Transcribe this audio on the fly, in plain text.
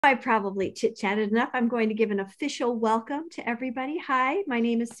I probably chit-chatted enough. I'm going to give an official welcome to everybody. Hi, my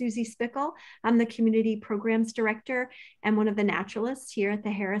name is Susie Spickle. I'm the Community Programs Director and one of the naturalists here at the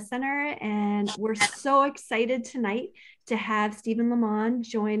Harris Center. And we're so excited tonight to have Steven Lamonde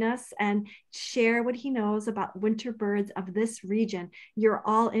join us and share what he knows about winter birds of this region. You're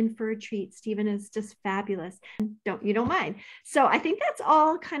all in for a treat. Steven is just fabulous. You don't mind. So I think that's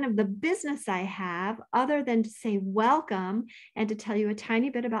all kind of the business I have, other than to say welcome and to tell you a tiny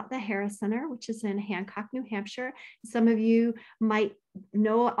bit about the Harris Center, which is in Hancock, New Hampshire. Some of you might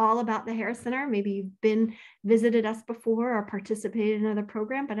know all about the Harris Center. Maybe you've been visited us before or participated in another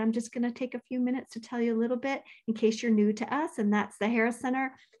program, but I'm just going to take a few minutes to tell you a little bit in case you're new to us. And that's the Harris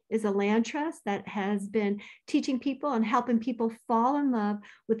Center is a land trust that has been teaching people and helping people fall in love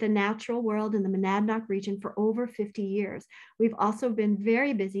with the natural world in the Monadnock region for over 50 years. We've also been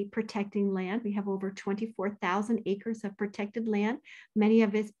very busy protecting land. We have over 24,000 acres of protected land. Many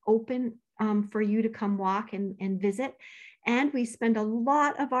of it's open for you to come walk and visit. And we spend a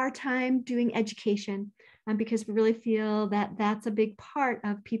lot of our time doing education because we really feel that that's a big part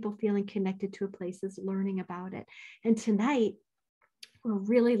of people feeling connected to a place is learning about it. And tonight, we're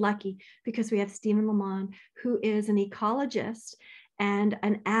really lucky because we have Steven Lamonde, who is an ecologist and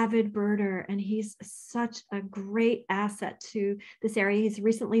an avid birder, and he's such a great asset to this area. He's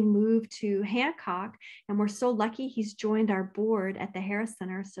recently moved to Hancock, and we're so lucky he's joined our board at the Harris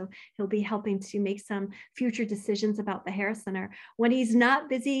Center, so he'll be helping to make some future decisions about the Harris Center. When he's not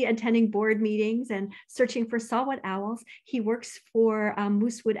busy attending board meetings and searching for saw-whet owls, he works for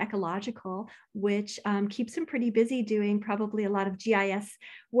Moosewood Ecological, which keeps him pretty busy doing probably a lot of GIS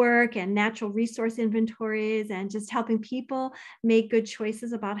work and natural resource inventories and just helping people make good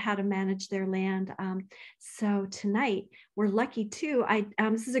choices about how to manage their land. So tonight we're lucky too.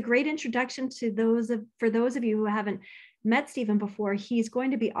 This is a great introduction to for those of you who haven't met Steven before. He's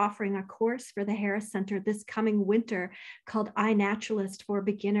going to be offering a course for the Harris Center this coming winter called iNaturalist for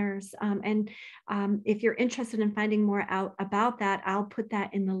beginners. If you're interested in finding more out about that, I'll put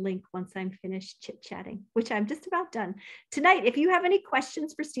that in the link once I'm finished chit-chatting, which I'm just about done. Tonight, if you have any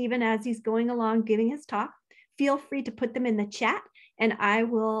questions for Steven as he's going along giving his talk, feel free to put them in the chat and I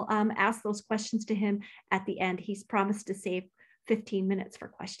will ask those questions to him at the end. He's promised to save 15 minutes for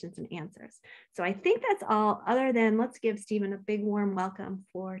questions and answers. So I think that's all, other than let's give Steven a big warm welcome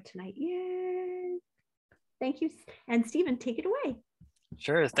for tonight. Yay! Thank you. And Steven, take it away.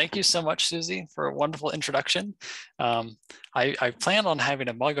 Sure. Thank you so much, Susie, for a wonderful introduction. I plan on having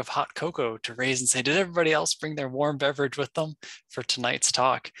a mug of hot cocoa to raise and say, did everybody else bring their warm beverage with them for tonight's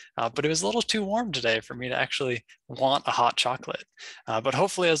talk? But it was a little too warm today for me to actually want a hot chocolate. But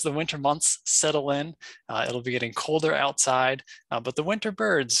hopefully as the winter months settle in, it'll be getting colder outside, but the winter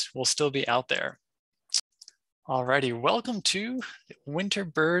birds will still be out there. Alrighty, welcome to Winter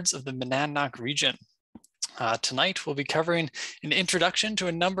Birds of the Monadnock Region. Tonight, we'll be covering an introduction to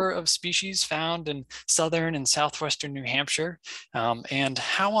a number of species found in southern and southwestern New Hampshire, and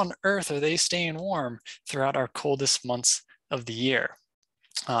how on earth are they staying warm throughout our coldest months of the year.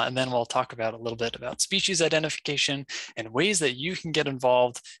 And then we'll talk about a little bit about species identification and ways that you can get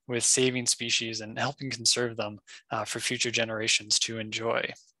involved with saving species and helping conserve them for future generations to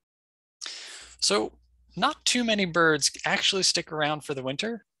enjoy. So, not too many birds actually stick around for the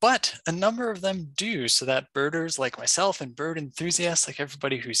winter, but a number of them do, so that birders like myself and bird enthusiasts like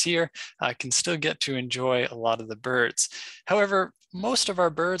everybody who's here can still get to enjoy a lot of the birds. However, most of our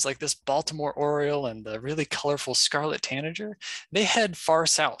birds, like this Baltimore oriole and the really colorful scarlet tanager, they head far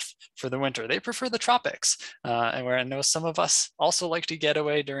south for the winter. They prefer the tropics, and where I know some of us also like to get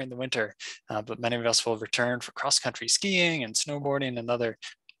away during the winter, but many of us will return for cross-country skiing and snowboarding and other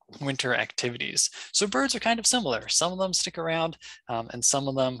winter activities. So birds are kind of similar. Some of them stick around and some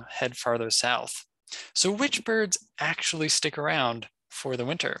of them head farther south. So which birds actually stick around for the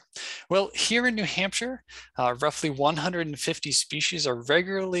winter? Well, here in New Hampshire, roughly 150 species are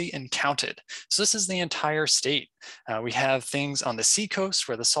regularly encountered. So this is the entire state. We have things on the seacoast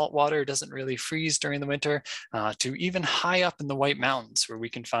where the salt water doesn't really freeze during the winter, to even high up in the White Mountains where we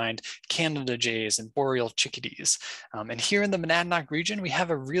can find Canada jays and boreal chickadees. And here in the Monadnock region, we have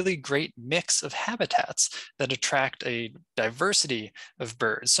a really great mix of habitats that attract a diversity of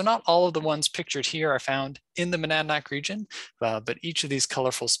birds. So not all of the ones pictured here are found in the Monadnock region, but each of these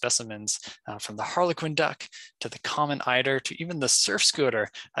colorful specimens, from the harlequin duck to the common eider to even the surf scooter,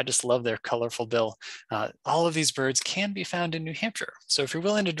 I just love their colorful bill. All of these birds can be found in New Hampshire. So if you're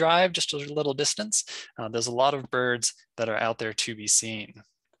willing to drive just a little distance, there's a lot of birds that are out there to be seen.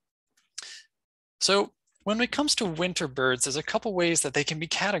 So When it comes to winter birds, there's a couple ways that they can be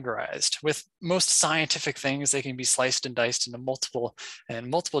categorized. With most scientific things, they can be sliced and diced into multiple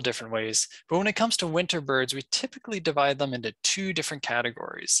different ways. But when it comes to winter birds, we typically divide them into two different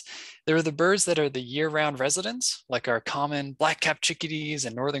categories. There are the birds that are the year-round residents, like our common black-capped chickadees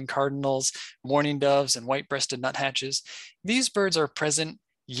and northern cardinals, mourning doves, and white-breasted nuthatches. These birds are present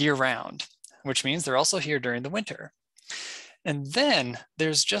year-round, which means they're also here during the winter. And then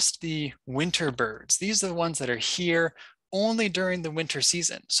there's just the winter birds. These are the ones that are here only during the winter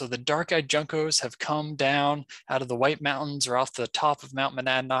season. So the dark-eyed juncos have come down out of the White Mountains or off the top of Mount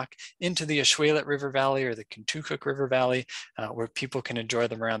Monadnock into the Ashuelot River Valley or the Kentucook River Valley, where people can enjoy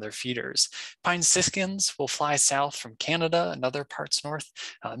them around their feeders. Pine siskins will fly south from Canada and other parts north.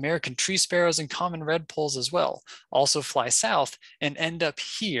 American tree sparrows and common redpolls as well also fly south and end up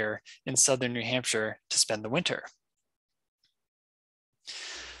here in southern New Hampshire to spend the winter.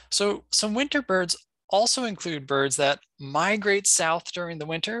 So some winter birds also include birds that migrate south during the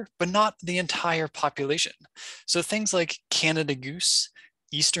winter, but not the entire population. So things like Canada goose,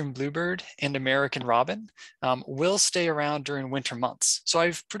 eastern bluebird, and American robin will stay around during winter months. So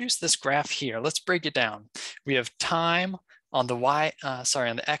I've produced this graph here. Let's break it down. We have time on the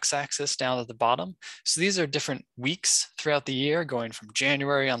on the x-axis down at the bottom. So these are different weeks throughout the year, going from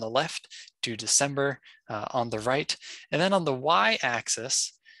January on the left to December on the right. And then on the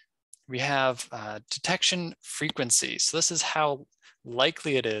y-axis, we have detection frequency. So this is how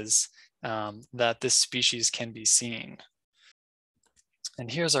likely it is that this species can be seen.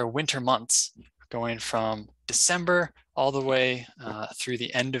 And here's our winter months going from December all the way through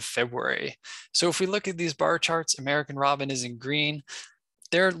the end of February. So if we look at these bar charts, American robin is in green.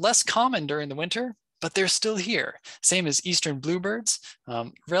 They're less common during the winter, but they're still here. Same as eastern bluebirds,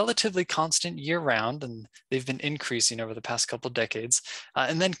 relatively constant year round, and they've been increasing over the past couple of decades.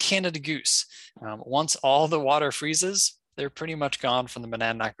 And then Canada goose. Once all the water freezes, they're pretty much gone from the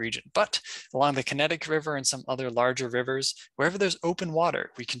Monadnock region. But along the Connecticut River and some other larger rivers, wherever there's open water,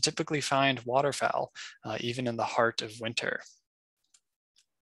 we can typically find waterfowl, even in the heart of winter.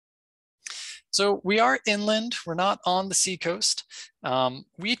 So we are inland, we're not on the seacoast.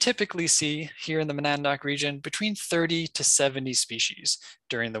 We typically see here in the Monadnock region between 30 to 70 species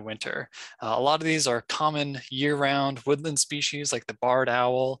during the winter. A lot of these are common year-round woodland species like the barred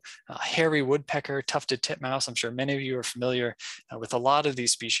owl, hairy woodpecker, tufted titmouse. I'm sure many of you are familiar with a lot of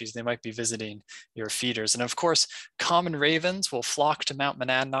these species. They might be visiting your feeders. And of course, common ravens will flock to Mount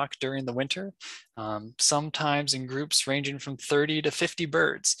Monadnock during the winter. Sometimes in groups ranging from 30 to 50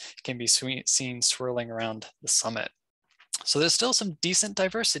 birds can be seen swirling around the summit. So there's still some decent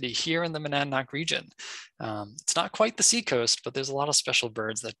diversity here in the Monadnock region. It's not quite the seacoast, but there's a lot of special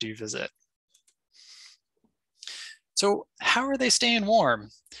birds that do visit. So how are they staying warm?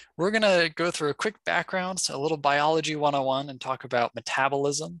 We're gonna go through a quick background, so a little biology 101, and talk about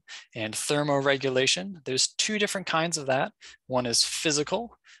metabolism and thermoregulation. There's two different kinds of that. One is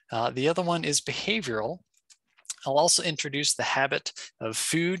physical, the other one is behavioral. I'll also introduce the habit of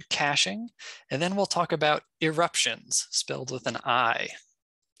food caching, and then we'll talk about eruptions, spelled with an I.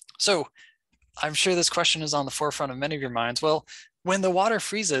 So I'm sure this question is on the forefront of many of your minds. Well, when the water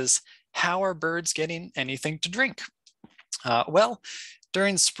freezes, how are birds getting anything to drink? Well,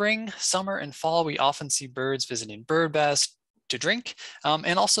 during spring, summer, and fall, we often see birds visiting bird baths to drink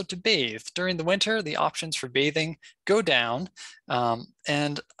and also to bathe. During the winter, the options for bathing go down,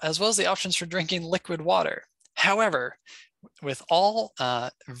 and as well as the options for drinking liquid water. However, with all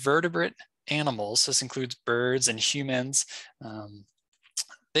vertebrate animals, this includes birds and humans,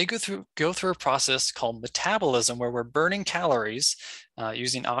 they go through a process called metabolism, where we're burning calories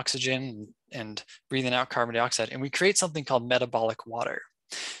using oxygen and breathing out carbon dioxide, and we create something called metabolic water.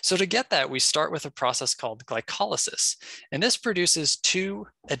 So to get that, we start with a process called glycolysis, and this produces 2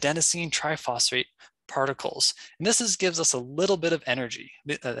 adenosine triphosphate particles. And this gives us a little bit of energy.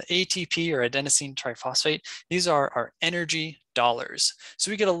 The ATP, or adenosine triphosphate, these are our energy dollars.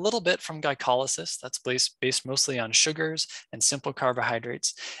 So we get a little bit from glycolysis, that's based mostly on sugars and simple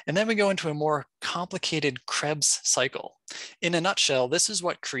carbohydrates. And then we go into a more complicated Krebs cycle. In a nutshell, this is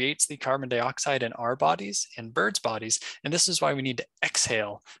what creates the carbon dioxide in our bodies, in birds' bodies, and this is why we need to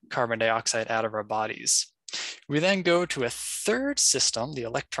exhale carbon dioxide out of our bodies. We then go to a third system, the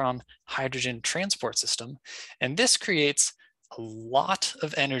electron hydrogen transport system, and this creates a lot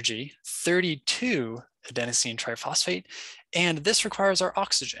of energy, 32 adenosine triphosphate, and this requires our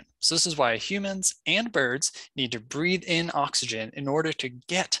oxygen. So this is why humans and birds need to breathe in oxygen in order to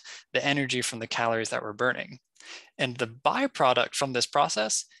get the energy from the calories that we're burning. And the byproduct from this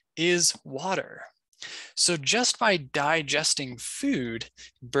process is water. So just by digesting food,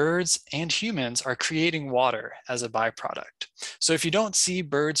 birds and humans are creating water as a byproduct. So if you don't see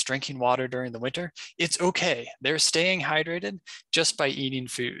birds drinking water during the winter, it's okay. They're staying hydrated just by eating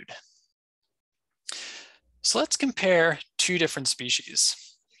food. So let's compare two different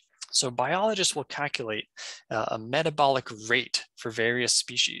species. So biologists will calculate a metabolic rate for various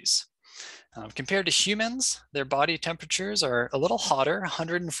species. Compared to humans, their body temperatures are a little hotter,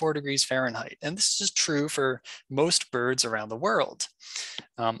 104 degrees Fahrenheit. And this is true for most birds around the world.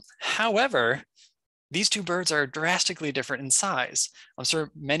 However, these two birds are drastically different in size. I'm sure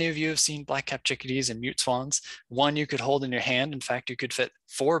many of you have seen black-capped chickadees and mute swans. One you could hold in your hand. In fact, you could fit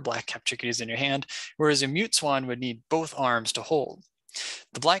 4 black-capped chickadees in your hand, whereas a mute swan would need both arms to hold.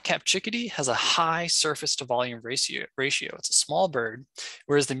 The black-capped chickadee has a high surface to volume ratio. It's a small bird,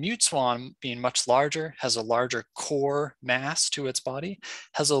 whereas the mute swan, being much larger, has a larger core mass to its body,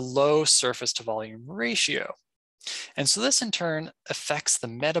 has a low surface to volume ratio. And so this in turn affects the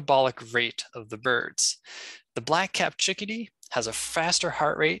metabolic rate of the birds. The black-capped chickadee has a faster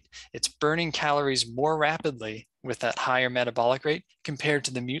heart rate. It's burning calories more rapidly with that higher metabolic rate compared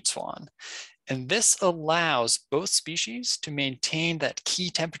to the mute swan. And this allows both species to maintain that key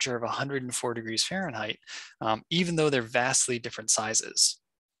temperature of 104 degrees Fahrenheit, even though they're vastly different sizes.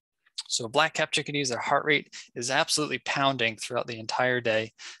 So black-capped chickadees, their heart rate is absolutely pounding throughout the entire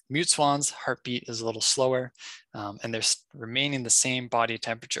day. Mute swans' heartbeat is a little slower, and they're remaining the same body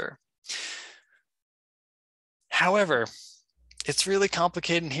temperature. However, it's really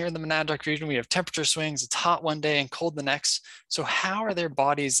complicated. And here in the Monadnock region, we have temperature swings. It's hot one day and cold the next. So how are their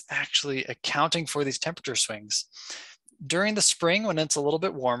bodies actually accounting for these temperature swings? During the spring, when it's a little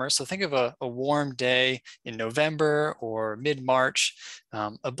bit warmer, so think of a warm day in November or mid-March,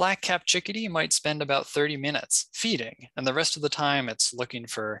 a black-capped chickadee might spend about 30 minutes feeding, and the rest of the time it's looking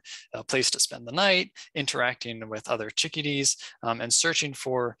for a place to spend the night, interacting with other chickadees, and searching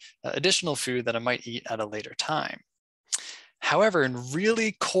for additional food that it might eat at a later time. However, in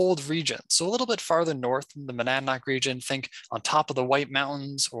really cold regions, so a little bit farther north in the Monadnock region, think on top of the White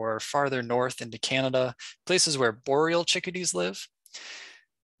Mountains or farther north into Canada, places where boreal chickadees live,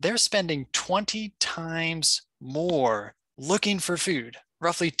 they're spending 20 times more looking for food,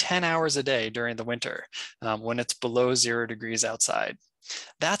 roughly 10 hours a day during the winter when it's below 0 degrees outside.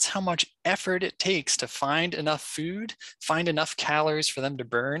 That's how much effort it takes to find enough food, find enough calories for them to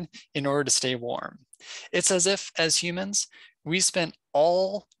burn in order to stay warm. It's as if, as humans, we spent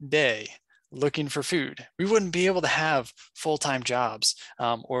all day looking for food. We wouldn't be able to have full-time jobs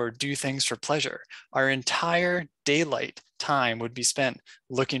or do things for pleasure. Our entire daylight time would be spent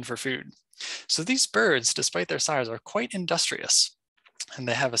looking for food. So these birds, despite their size, are quite industrious, and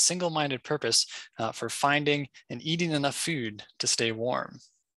they have a single-minded purpose for finding and eating enough food to stay warm.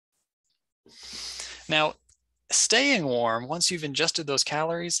 Now, staying warm, once you've ingested those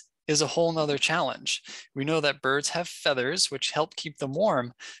calories, is a whole nother challenge. We know that birds have feathers, which help keep them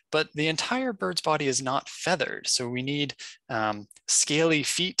warm, but the entire bird's body is not feathered. So we need scaly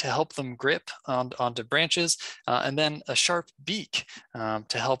feet to help them grip onto branches, and then a sharp beak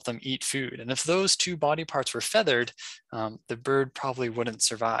to help them eat food. And if those two body parts were feathered, the bird probably wouldn't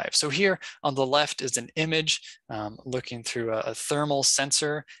survive. So here on the left is an image looking through a thermal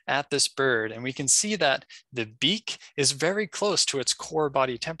sensor at this bird, and we can see that the beak is very close to its core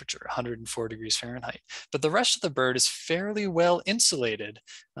body temperature, 104 degrees Fahrenheit. But the rest of the bird is fairly well insulated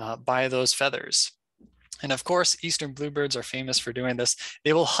by those feathers. And of course, eastern bluebirds are famous for doing this.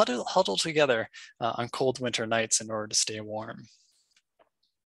 They will huddle together on cold winter nights in order to stay warm.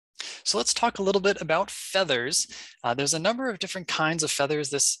 So let's talk a little bit about feathers. There's a number of different kinds of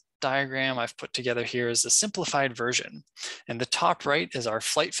feathers. This diagram I've put together here is a simplified version. And the top right is our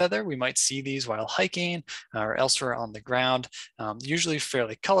flight feather. We might see these while hiking or elsewhere on the ground, usually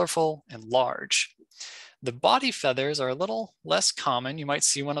fairly colorful and large. The body feathers are a little less common. You might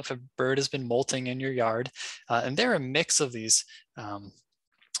see one if a bird has been molting in your yard, and they're a mix of these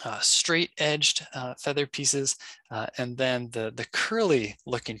straight-edged feather pieces and then the curly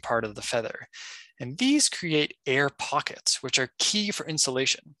looking part of the feather. And these create air pockets, which are key for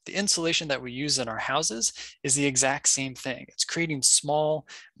insulation. The insulation that we use in our houses is the exact same thing. It's creating small,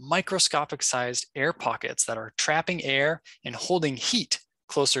 microscopic sized air pockets that are trapping air and holding heat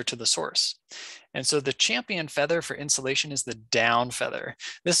closer to the source. And so the champion feather for insulation is the down feather.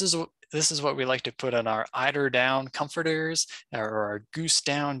 This is what we like to put on our eider down comforters or our goose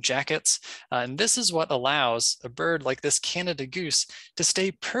down jackets. And this is what allows a bird like this Canada goose to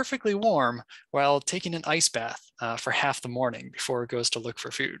stay perfectly warm while taking an ice bath for half the morning before it goes to look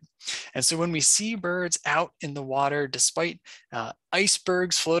for food. And so when we see birds out in the water, despite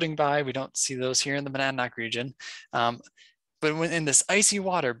icebergs floating by, we don't see those here in the Monadnock region, but when in this icy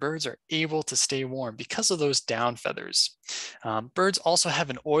water, birds are able to stay warm because of those down feathers. Birds also have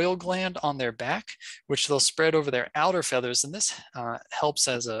an oil gland on their back, which they'll spread over their outer feathers, and this helps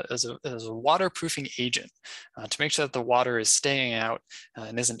as a waterproofing agent to make sure that the water is staying out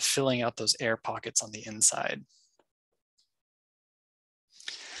and isn't filling out those air pockets on the inside.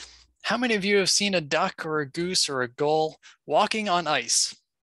 How many of you have seen a duck or a goose or a gull walking on ice?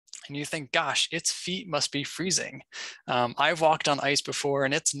 And you think, gosh, its feet must be freezing. I've walked on ice before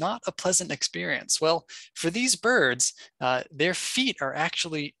and it's not a pleasant experience. Well, for these birds, their feet are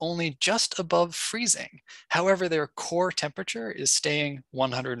actually only just above freezing. However, their core temperature is staying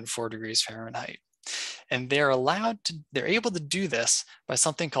 104 degrees Fahrenheit. And they're able to do this by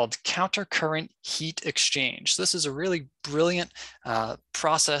something called countercurrent heat exchange. So this is a really brilliant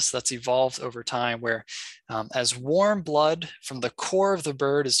process that's evolved over time where as warm blood from the core of the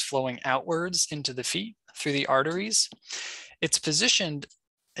bird is flowing outwards into the feet through the arteries, it's positioned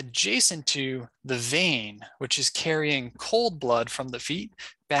adjacent to the vein, which is carrying cold blood from the feet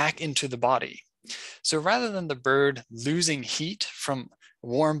back into the body. So rather than the bird losing heat from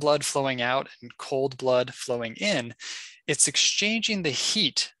warm blood flowing out and cold blood flowing in, it's exchanging the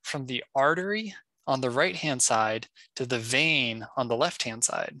heat from the artery on the right-hand side to the vein on the left-hand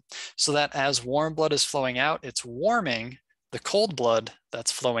side, so that as warm blood is flowing out, it's warming the cold blood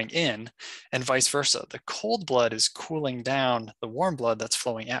that's flowing in, and vice versa. The cold blood is cooling down the warm blood that's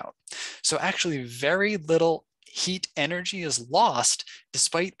flowing out. So actually very little heat energy is lost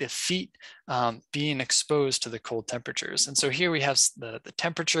despite the feet being exposed to the cold temperatures. And so here we have the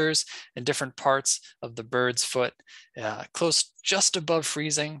temperatures in different parts of the bird's foot, close just above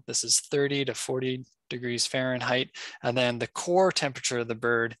freezing. This is 30 to 40 degrees Fahrenheit. And then the core temperature of the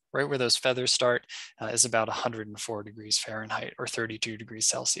bird, right where those feathers start, is about 104 degrees Fahrenheit or 32 degrees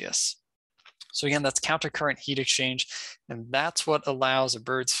Celsius. So again, that's countercurrent heat exchange, and that's what allows a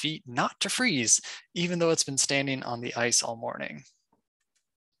bird's feet not to freeze, even though it's been standing on the ice all morning.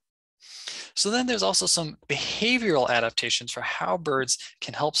 So then there's also some behavioral adaptations for how birds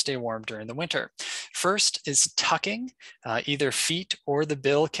can help stay warm during the winter. First is tucking. Either feet or the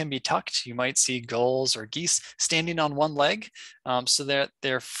bill can be tucked. You might see gulls or geese standing on one leg, so that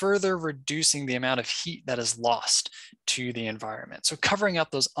they're further reducing the amount of heat that is lost to the environment. So covering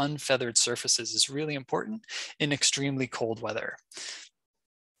up those unfeathered surfaces is really important in extremely cold weather.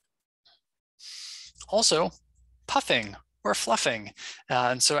 Also, puffing or fluffing.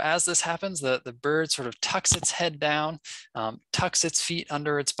 And so as this happens, the bird sort of tucks its head down, tucks its feet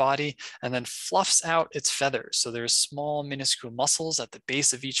under its body, and then fluffs out its feathers. So there's small minuscule muscles at the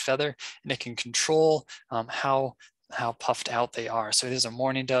base of each feather, and it can control how puffed out they are. So there's a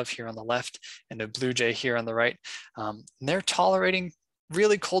mourning dove here on the left and a blue jay here on the right. And they're tolerating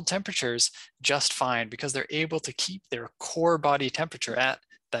really cold temperatures just fine because they're able to keep their core body temperature at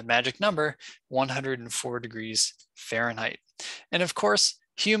that magic number, 104 degrees Fahrenheit. And of course,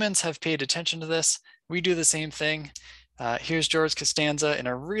 humans have paid attention to this. We do the same thing. Here's George Costanza in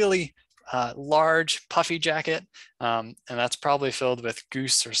a really large puffy jacket, and that's probably filled with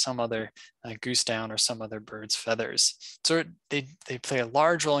goose or some other goose down or some other bird's feathers. So they play a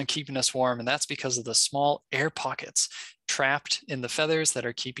large role in keeping us warm, and that's because of the small air pockets trapped in the feathers that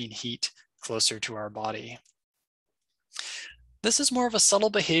are keeping heat closer to our body. This is more of a subtle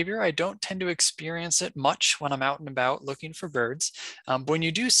behavior. I don't tend to experience it much when I'm out and about looking for birds. But when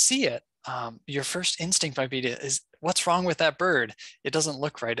you do see it, your first instinct might be what's wrong with that bird? It doesn't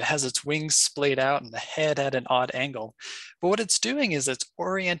look right. It has its wings splayed out and the head at an odd angle. But what it's doing is it's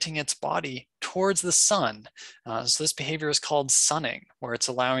orienting its body towards the sun. So this behavior is called sunning, where it's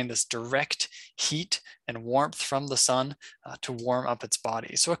allowing this direct heat and warmth from the sun to warm up its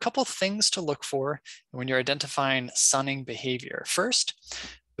body. So a couple things to look for when you're identifying sunning behavior. First,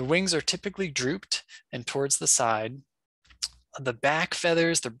 the wings are typically drooped and towards the side. The back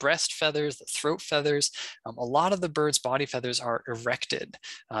feathers, the breast feathers, the throat feathers, a lot of the bird's body feathers are erected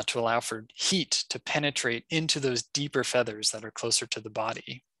to allow for heat to penetrate into those deeper feathers that are closer to the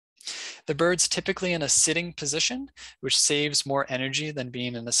body. The bird's typically in a sitting position, which saves more energy than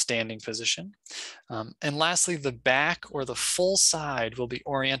being in a standing position. And lastly, the back or the full side will be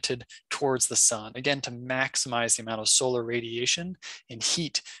oriented towards the sun, again, to maximize the amount of solar radiation and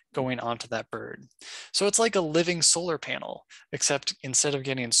heat going onto that bird. So it's like a living solar panel, except instead of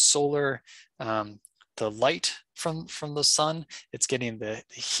getting solar, the light from the sun, it's getting the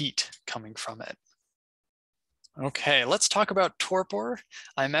heat coming from it. Okay, let's talk about torpor.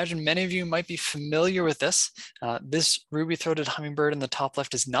 I imagine many of you might be familiar with this. This ruby-throated hummingbird in the top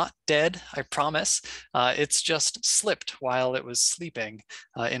left is not dead, I promise. It's just slipped while it was sleeping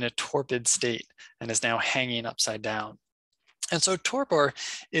in a torpid state and is now hanging upside down. And so torpor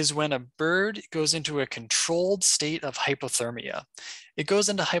is when a bird goes into a controlled state of hypothermia. It goes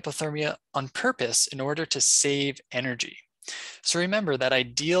into hypothermia on purpose in order to save energy. So remember that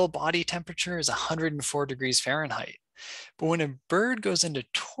ideal body temperature is 104 degrees Fahrenheit. But when a bird goes into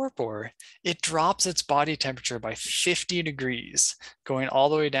torpor, it drops its body temperature by 50 degrees, going all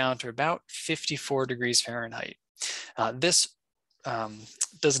the way down to about 54 degrees Fahrenheit. This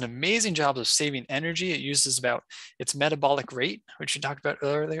does an amazing job of saving energy. It uses about its metabolic rate, which you talked about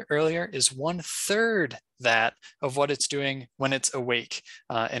earlier, is 1/3 that of what it's doing when it's awake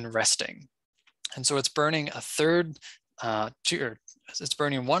and resting. And so it's burning it's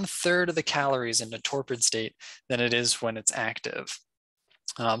burning 1/3 of the calories in a torpid state than it is when it's active.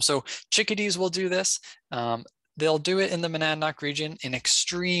 So chickadees will do this. They'll do it in the Monadnock region in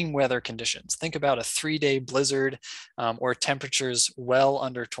extreme weather conditions. Think about a 3-day blizzard or temperatures well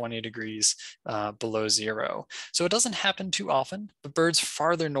under 20 degrees below zero. So it doesn't happen too often, but birds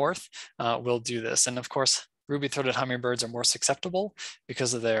farther north will do this. And of course, ruby-throated hummingbirds are more susceptible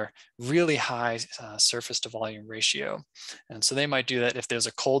because of their really high surface to volume ratio. And so they might do that if there's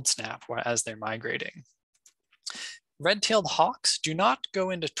a cold snap as they're migrating. Red-tailed hawks do not go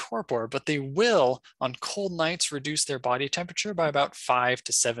into torpor, but they will on cold nights reduce their body temperature by about 5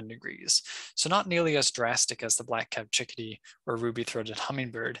 to 7 degrees. So not nearly as drastic as the black-capped chickadee or ruby-throated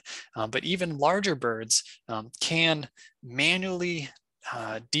hummingbird, but even larger birds can manually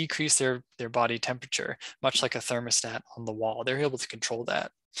decrease their body temperature, much like a thermostat on the wall. They're able to control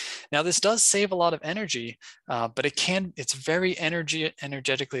that. Now, this does save a lot of energy, but it's very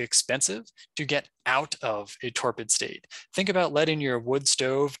energetically expensive to get out of a torpid state. Think about letting your wood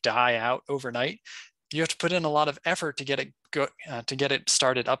stove die out overnight. You have to put in a lot of effort to get it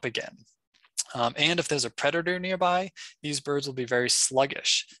started up again. And if there's a predator nearby, these birds will be very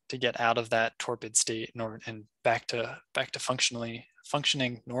sluggish to get out of that torpid state and back to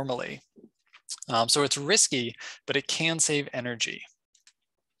functioning normally. So it's risky, but it can save energy.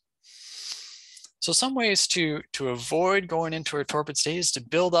 So some ways to avoid going into a torpid state is to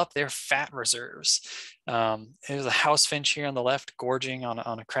build up their fat reserves. There's a house finch here on the left gorging on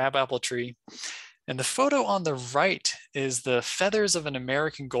a crabapple tree. And the photo on the right is the feathers of an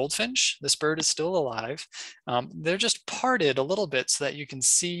American goldfinch. This bird is still alive. They're just parted a little bit so that you can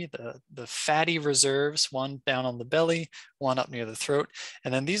see the fatty reserves, one down on the belly, one up near the throat.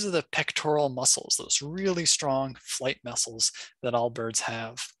 And then these are the pectoral muscles, those really strong flight muscles that all birds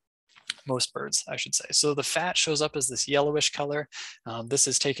have. Most birds, I should say. So the fat shows up as this yellowish color. This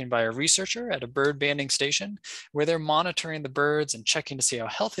is taken by a researcher at a bird banding station where they're monitoring the birds and checking to see how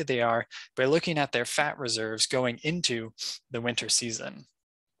healthy they are by looking at their fat reserves going into the winter season.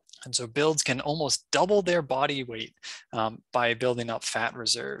 And so birds can almost double their body weight by building up fat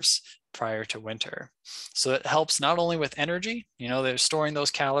reserves prior to winter. So it helps not only with energy, they're storing those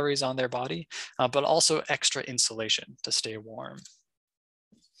calories on their body, but also extra insulation to stay warm.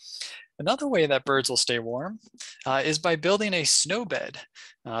 Another way that birds will stay warm is by building a snow bed.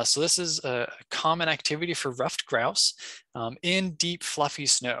 So this is a common activity for ruffed grouse in deep, fluffy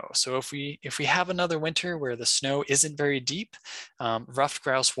snow. So if we have another winter where the snow isn't very deep, ruffed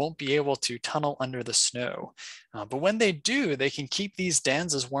grouse won't be able to tunnel under the snow. But when they do, they can keep these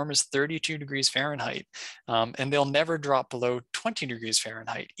dens as warm as 32 degrees Fahrenheit, and they'll never drop below 20 degrees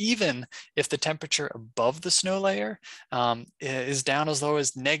Fahrenheit, even if the temperature above the snow layer is down as low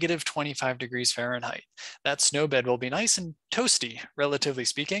as negative 25 degrees Fahrenheit. That snow bed will be nice and toasty, relatively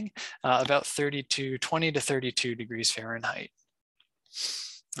speaking, about 20 to 32 degrees Fahrenheit.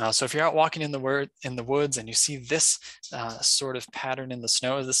 So if you're out walking in the woods and you see this sort of pattern in the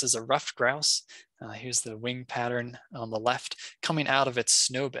snow, this is a ruffed grouse. Here's the wing pattern on the left coming out of its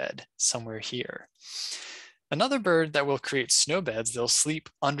snow bed somewhere here. Another bird that will create snow beds, they'll sleep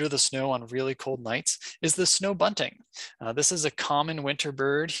under the snow on really cold nights, is the snow bunting. This is a common winter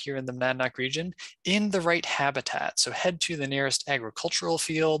bird here in the Monadnock region in the right habitat. So head to the nearest agricultural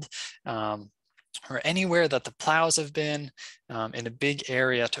field, or anywhere that the plows have been in a big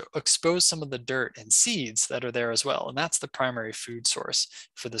area to expose some of the dirt and seeds that are there as well. And that's the primary food source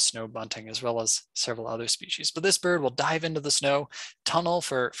for the snow bunting, as well as several other species. But this bird will dive into the snow, tunnel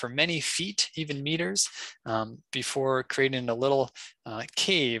for many feet, even meters, before creating a little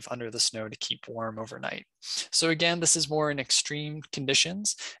cave under the snow to keep warm overnight. So again, this is more in extreme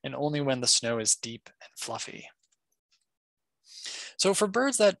conditions and only when the snow is deep and fluffy. So for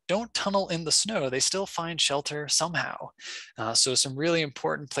birds that don't tunnel in the snow, they still find shelter somehow. So some really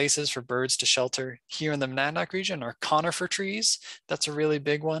important places for birds to shelter here in the Monadnock region are conifer trees. That's a really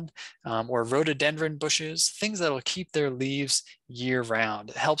big one. Or rhododendron bushes, things that will keep their leaves year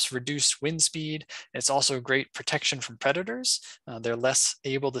round. It helps reduce wind speed. It's also great protection from predators. They're less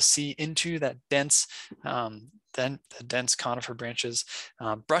able to see into that dense the dense conifer branches.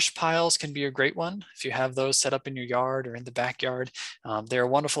 Brush piles can be a great one if you have those set up in your yard or in the backyard. They're a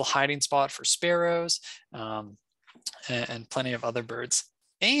wonderful hiding spot for sparrows and plenty of other birds.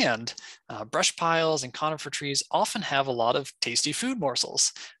 And brush piles and conifer trees often have a lot of tasty food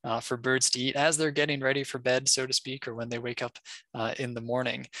morsels for birds to eat as they're getting ready for bed, so to speak, or when they wake up in the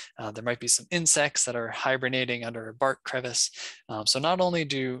morning. There might be some insects that are hibernating under a bark crevice. So not only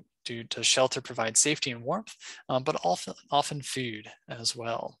does shelter provide safety and warmth, but often food as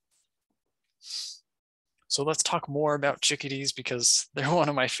well. So let's talk more about chickadees because they're one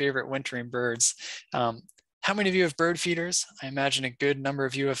of my favorite wintering birds. How many of you have bird feeders? I imagine a good number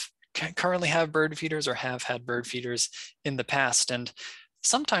of you currently have bird feeders or have had bird feeders in the past. And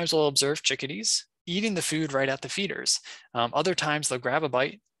sometimes we'll observe chickadees eating the food right at the feeders. Other times they'll grab a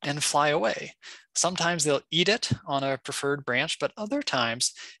bite and fly away. Sometimes they'll eat it on a preferred branch, but other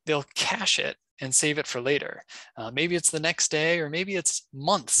times they'll cache it and save it for later. Maybe it's the next day, or maybe it's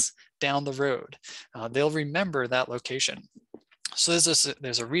months down the road. They'll remember that location. So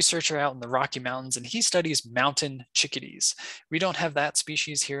there's a researcher out in the Rocky Mountains, and he studies mountain chickadees. We don't have that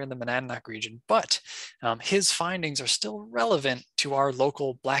species here in the Monadnock region, but his findings are still relevant to our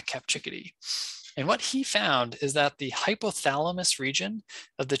local black-capped chickadee. And what he found is that the hypothalamus region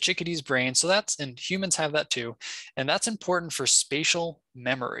of the chickadee's brain, and humans have that too, and that's important for spatial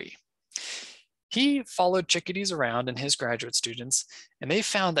memory. He followed chickadees around and his graduate students, and they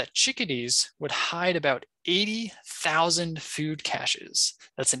found that chickadees would hide about 80,000 food caches.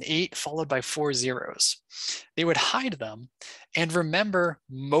 That's an 8 followed by 4 zeros. They would hide them and remember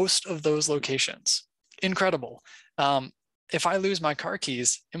most of those locations. Incredible. If I lose my car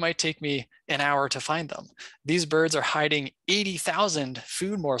keys, it might take me an hour to find them. These birds are hiding 80,000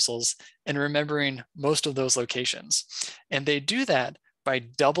 food morsels and remembering most of those locations. And they do that by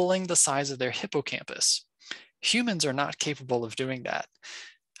doubling the size of their hippocampus. Humans are not capable of doing that.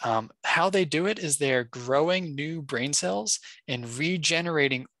 How they do it is they're growing new brain cells and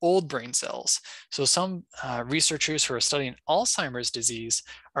regenerating old brain cells. So some researchers who are studying Alzheimer's disease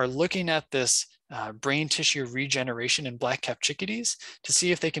are looking at this brain tissue regeneration in black-capped chickadees to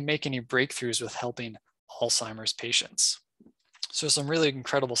see if they can make any breakthroughs with helping Alzheimer's patients. So some really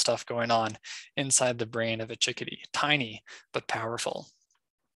incredible stuff going on inside the brain of a chickadee, tiny but powerful.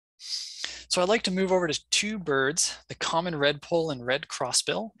 So I'd like to move over to 2 birds, the common redpoll and red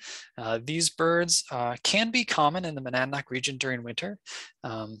crossbill. These birds can be common in the Monadnock region during winter.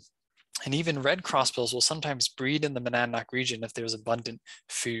 And even red crossbills will sometimes breed in the Monadnock region if there's abundant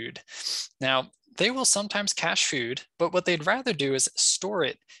food. Now, they will sometimes cache food, but what they'd rather do is store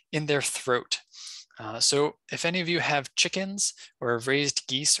it in their throat. So if any of you have chickens or have raised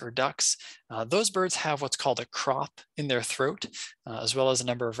geese or ducks, those birds have what's called a crop in their throat, as well as a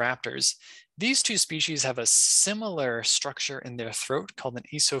number of raptors. These 2 species have a similar structure in their throat called an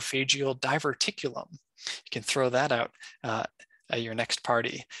esophageal diverticulum. You can throw that out at your next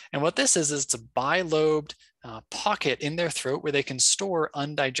party. And what this is it's a bilobed pocket in their throat where they can store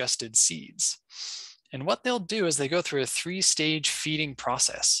undigested seeds. And what they'll do is they go through a 3-stage feeding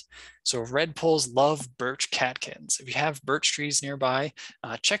process. So redpolls love birch catkins. If you have birch trees nearby,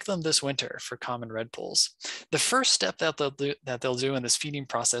 check them this winter for common redpolls. The first step that they'll do in this feeding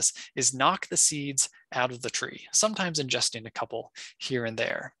process is knock the seeds out of the tree, sometimes ingesting a couple here and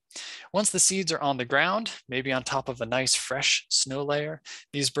there. Once the seeds are on the ground, maybe on top of a nice fresh snow layer,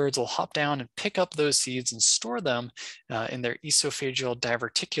 these birds will hop down and pick up those seeds and store them in their esophageal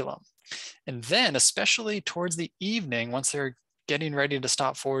diverticulum. And then, especially towards the evening, once they're getting ready to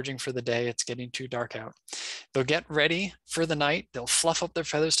stop foraging for the day, it's getting too dark out, they'll get ready for the night, they'll fluff up their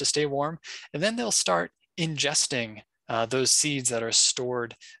feathers to stay warm, and then they'll start ingesting those seeds that are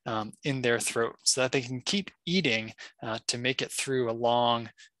stored in their throat so that they can keep eating to make it through a long,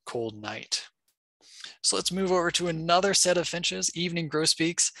 cold night. So let's move over to another set of finches, evening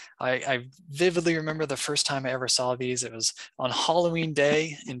grosbeaks. I vividly remember the first time I ever saw these. It was on Halloween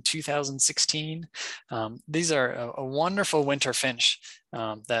Day in 2016. These are a wonderful winter finch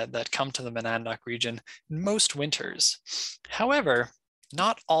that come to the Monadnock region most winters. However,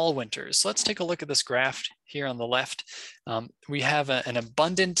 not all winters. So let's take a look at this graph here on the left. We have an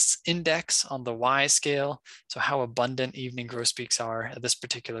abundance index on the Y scale, so how abundant evening grosbeaks are at this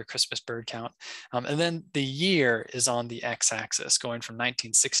particular Christmas bird count. And then the year is on the x-axis, going from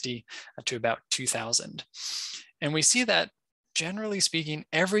 1960 to about 2000. And we see that, generally speaking,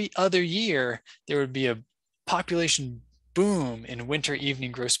 every other year, there would be a population boom in winter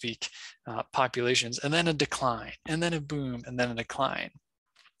evening grosbeak populations, and then a decline, and then a boom, and then a decline.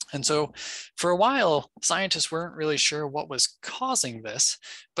 And so for a while, scientists weren't really sure what was causing this,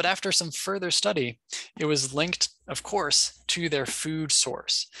 but after some further study, it was linked, of course, to their food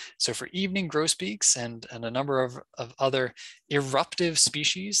source. So for evening grosbeaks and a number of other eruptive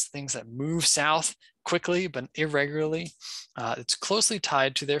species, things that move south quickly but irregularly, it's closely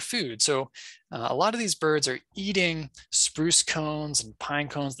tied to their food. So a lot of these birds are eating spruce cones and pine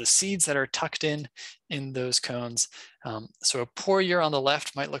cones, the seeds that are tucked in those cones. So a poor year on the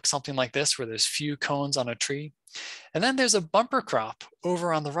left might look something like this, where there's few cones on a tree. And then there's a bumper crop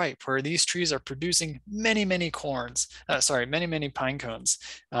over on the right, where these trees are producing many, many many pine cones.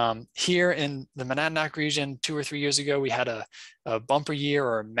 Here in the Monadnock region, 2 or 3 years ago, we had a bumper year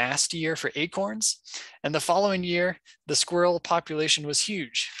or a mast year for acorns. And the following year, the squirrel population was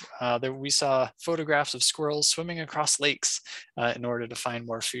huge. We saw photographs of squirrels swimming across lakes in order to find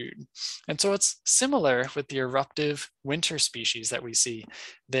more food. And so it's similar with the eruptive winter species that we see.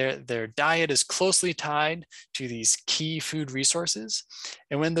 Their diet is closely tied to these key food resources.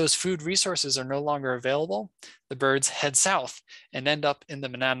 And when those food resources are no longer available, the birds head south and end up in the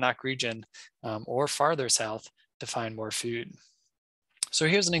Monadnock region or farther south to find more food. So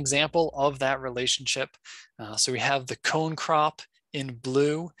here's an example of that relationship. So we have the cone crop in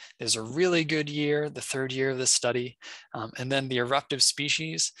blue. There's a really good year, the third year of this study. And then the eruptive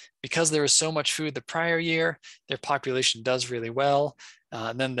species, because there was so much food the prior year, their population does really well.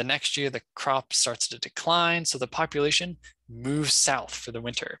 And then the next year, the crop starts to decline. So the population moves south for the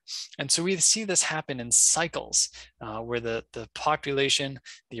winter. And so we see this happen in cycles where the population,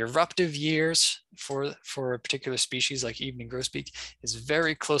 the eruptive years for a particular species like evening grosbeak is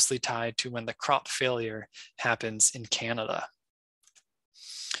very closely tied to when the crop failure happens in Canada.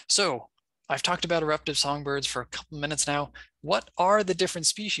 So I've talked about eruptive songbirds for a couple minutes now. What are the different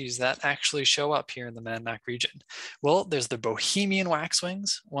species that actually show up here in the Monadnock region? Well, there's the Bohemian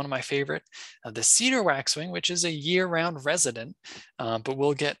waxwings, one of my favorite, the cedar waxwing, which is a year-round resident, but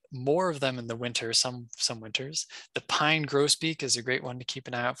we'll get more of them in the winter, some winters. The pine grosbeak is a great one to keep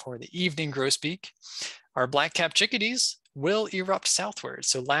an eye out for. The evening grosbeak. Our black-capped chickadees will erupt southward.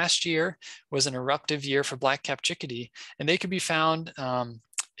 So last year was an eruptive year for black-capped chickadee, and they could be found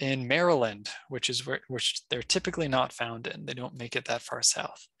in Maryland, which they're typically not found in. They don't make it that far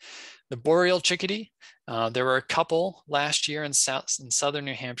south. The boreal chickadee, there were a couple last year in southern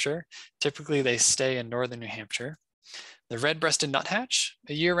New Hampshire. Typically they stay in northern New Hampshire. The red-breasted nuthatch,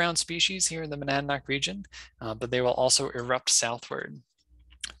 a year-round species here in the Monadnock region, but they will also erupt southward.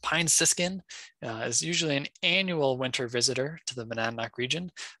 Pine siskin is usually an annual winter visitor to the Monadnock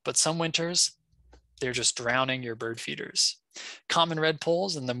region, but some winters they're just drowning your bird feeders. Common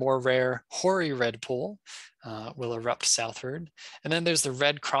redpolls and the more rare hoary redpoll will erupt southward. And then there's the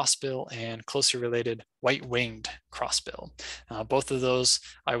red crossbill and closely related white-winged crossbill. Both of those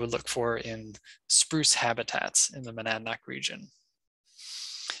I would look for in spruce habitats in the Monadnock region.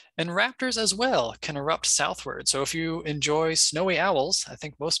 And raptors as well can erupt southward. So if you enjoy snowy owls, I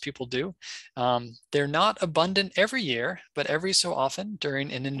think most people do, they're not abundant every year, but every so often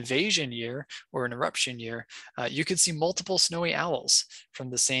during an invasion year or an eruption year, you can see multiple snowy owls from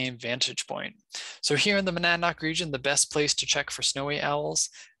the same vantage point. So here in the Monadnock region, the best place to check for snowy owls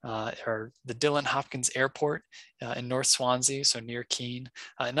are the Dillon Hopkins Airport in North Swansea, so near Keene,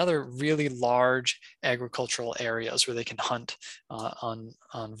 and other really large agricultural areas where they can hunt on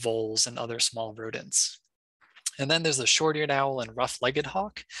voles and other small rodents. And then there's the short-eared owl and rough-legged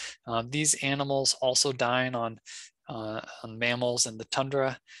hawk. These animals also dine on mammals in the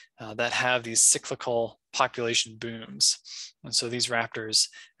tundra that have these cyclical population booms. And so these raptors,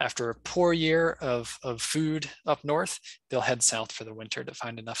 after a poor year of food up north, they'll head south for the winter to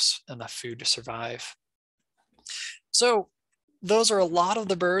find enough food to survive. So those are a lot of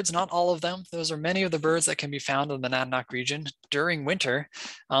the birds, not all of them. Those are many of the birds that can be found in the Monadnock region during winter.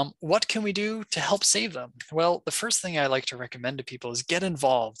 What can we do to help save them? Well, the first thing I like to recommend to people is get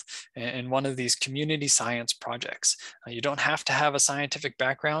involved in one of these community science projects. You don't have to have a scientific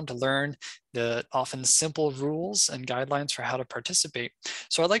background to learn the often simple rules and guidelines for how to participate.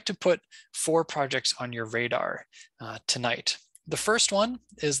 So I'd like to put 4 projects on your radar tonight. The first one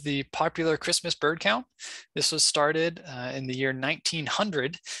is the popular Christmas bird count. This was started in the year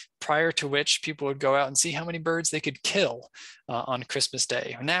 1900, prior to which people would go out and see how many birds they could kill on Christmas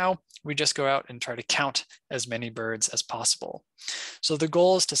Day. Now we just go out and try to count as many birds as possible. So the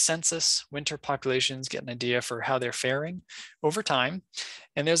goal is to census winter populations, get an idea for how they're faring over time.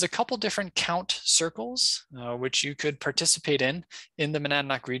 And there's a couple different count circles which you could participate in the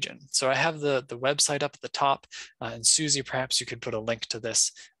Monadnock region. So I have the website up at the top, and Susie, perhaps you could put a link to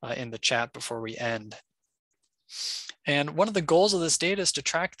this in the chat before we end. And one of the goals of this data is to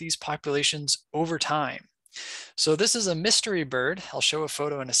track these populations over time. So this is a mystery bird. I'll show a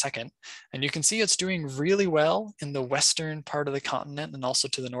photo in a second. And you can see it's doing really well in the western part of the continent and also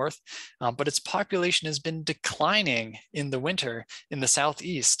to the north. But its population has been declining in the winter in the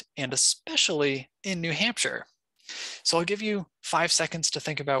southeast and especially in New Hampshire. So I'll give you 5 seconds to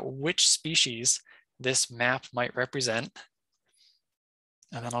think about which species this map might represent.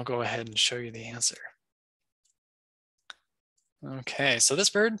 And then I'll go ahead and show you the answer. Okay, so this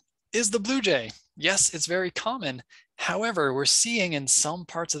bird is the blue jay. Yes, it's very common. However, we're seeing in some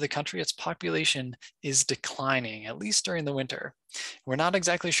parts of the country, its population is declining, at least during the winter. We're not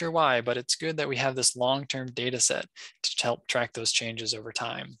exactly sure why, but it's good that we have this long-term data set to help track those changes over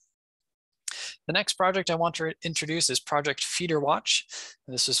time. The next project I want to introduce is Project FeederWatch.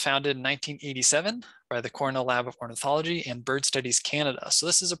 This was founded in 1987 by the Cornell Lab of Ornithology and Bird Studies Canada. So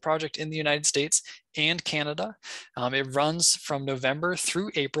this is a project in the United States and Canada. It runs from November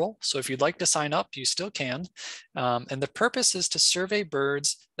through April. So if you'd like to sign up, you still can. And the purpose is to survey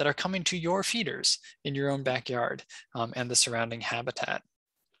birds that are coming to your feeders in your own backyard and the surrounding habitat.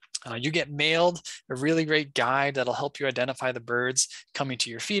 You get mailed a really great guide that'll help you identify the birds coming to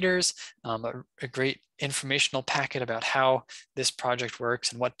your feeders, a great informational packet about how this project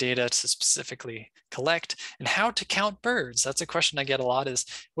works and what data to specifically collect and how to count birds. That's a question I get a lot is,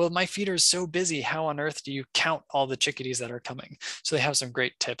 well, my feeder is so busy, how on earth do you count all the chickadees that are coming? So they have some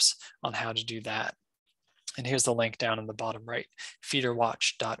great tips on how to do that. And here's the link down in the bottom right,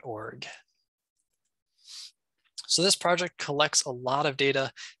 feederwatch.org. So this project collects a lot of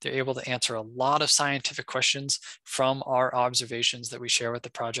data. They're able to answer a lot of scientific questions from our observations that we share with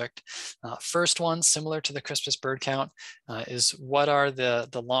the project. First one, similar to the Christmas bird count, is what are the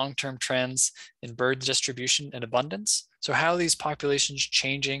long-term trends in bird distribution and abundance? So how are these populations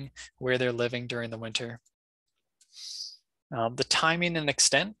changing where they're living during the winter? The timing and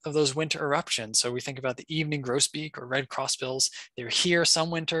extent of those winter eruptions. So we think about the evening grosbeak or red crossbills. They're here some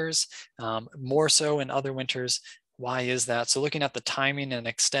winters, more so in other winters. Why is that? So looking at the timing and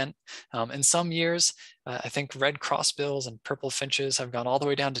extent, in some years, I think red crossbills and purple finches have gone all the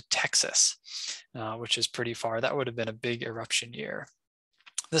way down to Texas, which is pretty far. That would have been a big eruption year.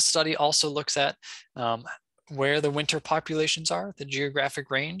 This study also looks at where the winter populations are, the geographic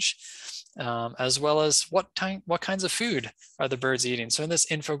range, as well as what kinds of food are the birds eating. So in this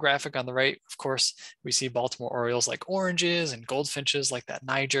infographic on the right, of course, we see Baltimore orioles like oranges and goldfinches like that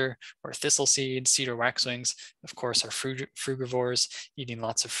Niger, or thistle seed, cedar waxwings, of course, are frugivores eating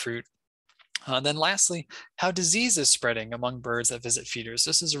lots of fruit. Then lastly, how disease is spreading among birds that visit feeders.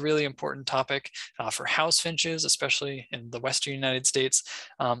 This is a really important topic for house finches, especially in the Western United States.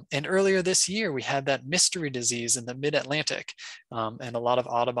 And earlier this year, we had that mystery disease in the mid-Atlantic. And a lot of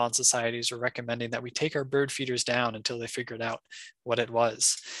Audubon societies are recommending that we take our bird feeders down until they figured out what it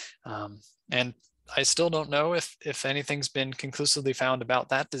was. And I still don't know if anything's been conclusively found about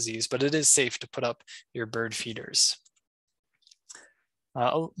that disease, but it is safe to put up your bird feeders.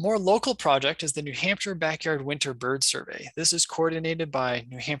 A more local project is the New Hampshire Backyard Winter Bird Survey. This is coordinated by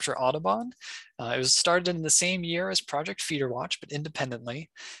New Hampshire Audubon. It was started in the same year as Project FeederWatch, but independently.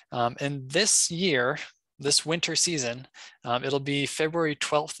 And this year, this winter season, it'll be February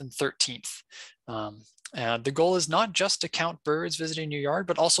 12th and 13th. And the goal is not just to count birds visiting your yard,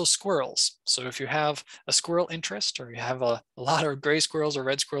 but also squirrels. So if you have a squirrel interest, or you have a lot of gray squirrels or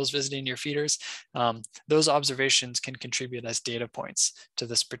red squirrels visiting your feeders, those observations can contribute as data points to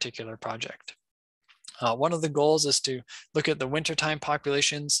this particular project. One of the goals is to look at the wintertime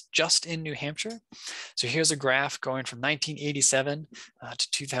populations just in New Hampshire. So here's a graph going from 1987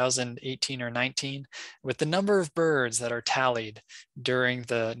 to 2018 or 19 with the number of birds that are tallied during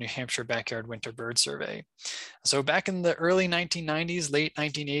the New Hampshire Backyard Winter Bird Survey. So back in the early 1990s, late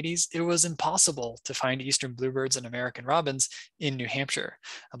 1980s, it was impossible to find eastern bluebirds and American robins in New Hampshire.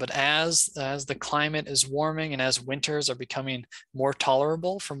 But as the climate is warming and as winters are becoming more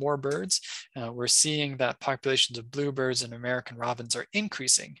tolerable for more birds, we're seeing that populations of bluebirds and American robins are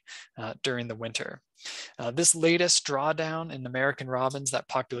increasing during the winter. This latest drawdown in American robins, that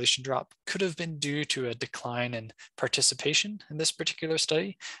population drop, could have been due to a decline in participation in this particular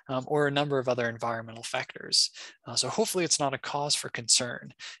study or a number of other environmental factors. So hopefully it's not a cause for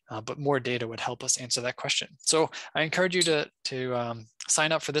concern, but more data would help us answer that question. So I encourage you to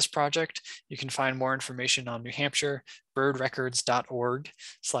sign up for this project. You can find more information on New Hampshire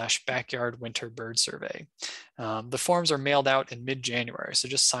birdrecords.org/backyard winter bird survey. The forms are mailed out in mid-January, so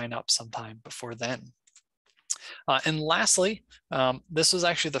just sign up sometime before then. And lastly, this was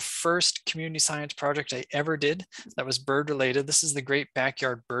actually the first community science project I ever did that was bird related. This is the Great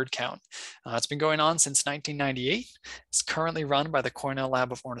Backyard Bird Count. It's been going on since 1998. It's currently run by the Cornell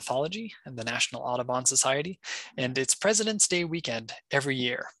Lab of Ornithology and the National Audubon Society, and it's President's Day weekend every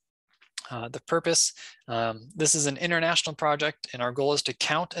year. The purpose, this is an international project, and our goal is to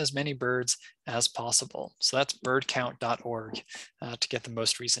count as many birds as possible. So that's birdcount.org to get the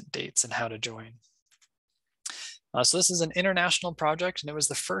most recent dates and how to join. So this is an international project, and it was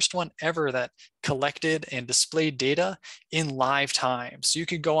the first one ever that collected and displayed data in live time. So you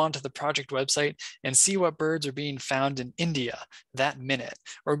could go onto the project website and see what birds are being found in India that minute,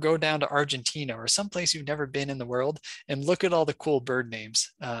 or go down to Argentina or someplace you've never been in the world and look at all the cool bird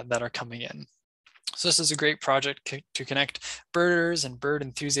names that are coming in. So this is a great project to connect birders and bird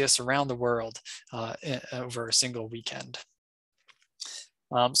enthusiasts around the world over a single weekend.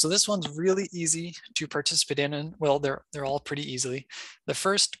 So this one's really easy to participate in, and well, they're all pretty easily. The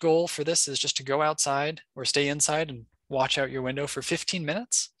first goal for this is just to go outside or stay inside and watch out your window for 15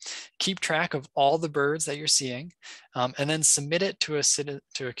 minutes, keep track of all the birds that you're seeing, and then submit it to a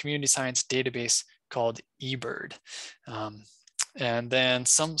community science database called eBird. And then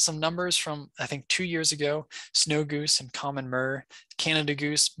some numbers from, I think, 2 years ago: snow goose and common murre, Canada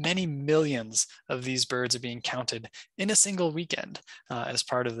goose. Many millions of these birds are being counted in a single weekend as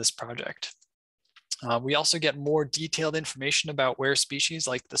part of this project. We also get more detailed information about where species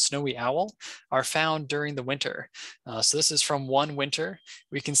like the snowy owl are found during the winter. So this is from one winter.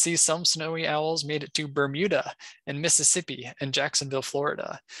 We can see some snowy owls made it to Bermuda and Mississippi and Jacksonville,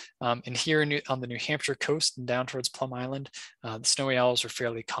 Florida. And here on the New Hampshire coast and down towards Plum Island, the snowy owls are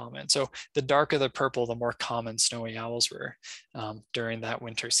fairly common. So the darker the purple, the more common snowy owls were during that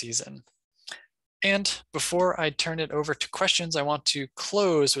winter season. And before I turn it over to questions, I want to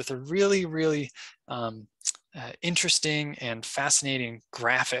close with a really interesting and fascinating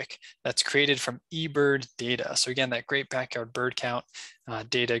graphic that's created from eBird data. So again, that Great Backyard Bird Count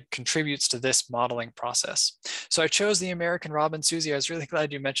data contributes to this modeling process. So I chose the American robin. Susie, I was really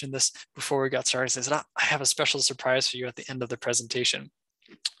glad you mentioned this before we got started. I said, I have a special surprise for you at the end of the presentation.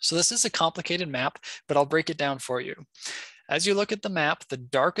 So this is a complicated map, but I'll break it down for you. As you look at the map, the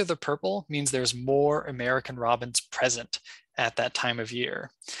darker the purple means there's more American robins present at that time of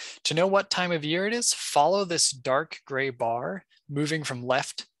year. To know what time of year it is, follow this dark gray bar moving from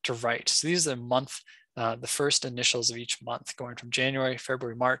left to right. So these are the first initials of each month, going from January,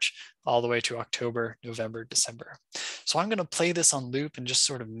 February, March, all the way to October, November, December. So I'm going to play this on loop and just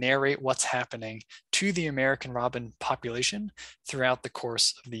sort of narrate what's happening to the American robin population throughout the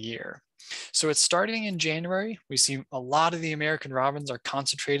course of the year. So it's starting in January. We see a lot of the American robins are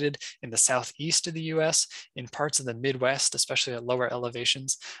concentrated in the southeast of the US, in parts of the Midwest, especially at lower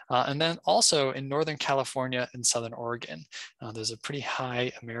elevations, and then also in Northern California and Southern Oregon. There's a pretty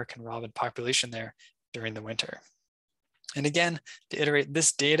high American robin population there during the winter. And again, to iterate,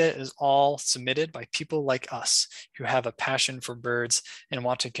 this data is all submitted by people like us who have a passion for birds and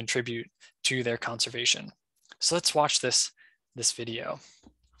want to contribute to their conservation. So let's watch this video.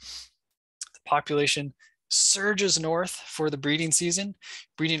 Population surges north for the breeding season,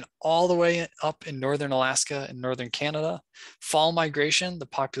 breeding all the way up in northern Alaska and northern Canada. Fall migration, the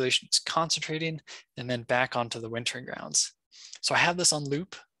population is concentrating, and then back onto the wintering grounds. So I have this on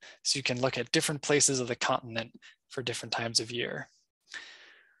loop so you can look at different places of the continent for different times of year.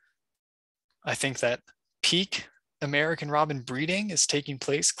 I think that peak American robin breeding is taking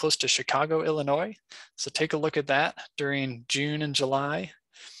place close to Chicago, Illinois. So take a look at that during June and July.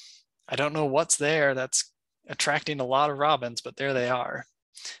 I don't know what's there that's attracting a lot of robins, but there they are.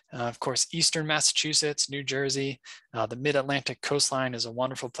 Of course, eastern Massachusetts, New Jersey, the mid-Atlantic coastline is a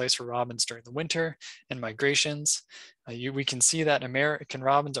wonderful place for robins during the winter and migrations. We can see that American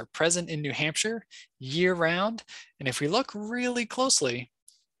robins are present in New Hampshire year-round. And if we look really closely,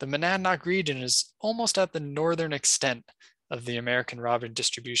 the Monadnock region is almost at the northern extent of the American robin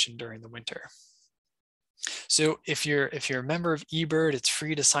distribution during the winter. So if you're a member of eBird, it's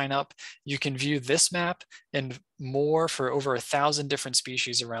free to sign up. You can view this map and more for over 1,000 different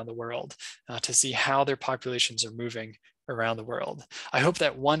species around the world to see how their populations are moving around the world. I hope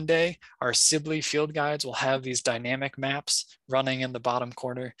that one day our Sibley field guides will have these dynamic maps running in the bottom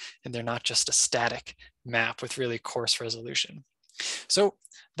corner, and they're not just a static map with really coarse resolution. So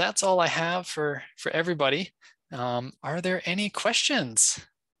that's all I have for everybody. Are there any questions?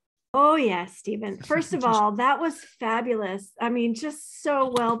 Oh, yeah, Stephen. First of all, that was fabulous. I mean, just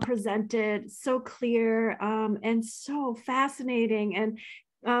so well presented, so clear, and so fascinating.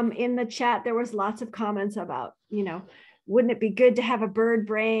 And in the chat, there was lots of comments about, wouldn't it be good to have a bird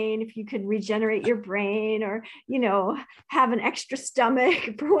brain if you could regenerate your brain, or, have an extra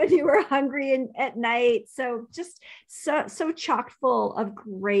stomach for when you were hungry at night. So just so chock full of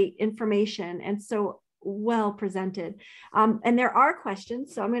great information and so well presented. And there are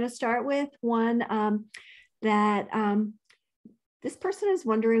questions. So I'm going to start with one that this person is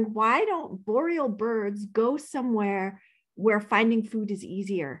wondering, why don't boreal birds go somewhere where finding food is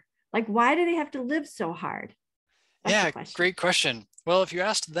easier? Like, why do they have to live so hard? Yeah, great question. Well, if you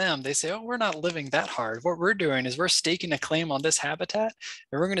asked them, they say, oh, we're not living that hard. What we're doing is we're staking a claim on this habitat,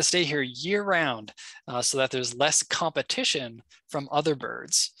 and we're going to stay here year round so that there's less competition from other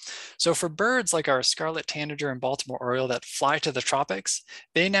birds. So for birds like our scarlet tanager and Baltimore oriole that fly to the tropics,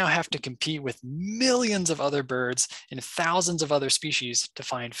 they now have to compete with millions of other birds and thousands of other species to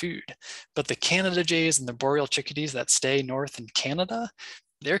find food. But the Canada jays and the boreal chickadees that stay north in Canada,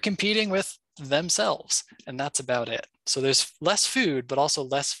 they're competing with themselves, and that's about it. So there's less food, but also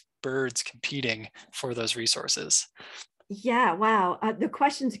less birds competing for those resources. Yeah, wow. The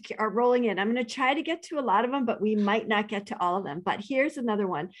questions are rolling in. I'm going to try to get to a lot of them, but we might not get to all of them. But here's another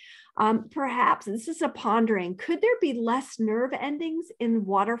one. Perhaps, this is a pondering, could there be less nerve endings in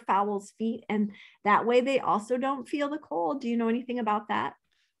waterfowl's feet, and that way they also don't feel the cold? Do you know anything about that?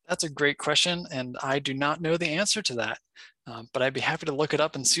 That's a great question, and I do not know the answer to that. But I'd be happy to look it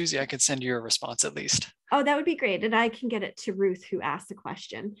up, and Susie, I could send you a response at least. Oh, that would be great. And I can get it to Ruth, who asked the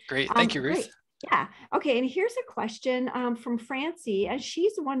question. Great. Thank you, Ruth. Great. Yeah. Okay. And here's a question from Francie, and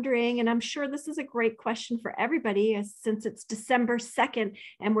she's wondering, and I'm sure this is a great question for everybody, since it's December 2nd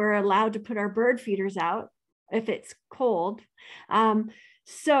and we're allowed to put our bird feeders out if it's cold.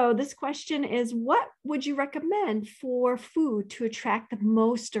 So this question is, what would you recommend for food to attract the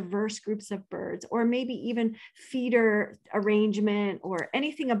most diverse groups of birds, or maybe even feeder arrangement, or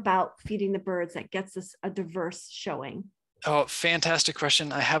anything about feeding the birds that gets us a diverse showing? Oh, fantastic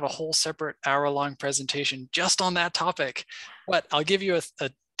question. I have a whole separate hour-long presentation just on that topic, but I'll give you a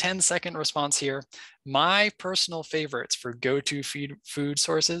 10-second response here. My personal favorites for go-to food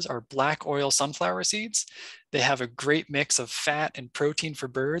sources are black oil sunflower seeds. They have a great mix of fat and protein for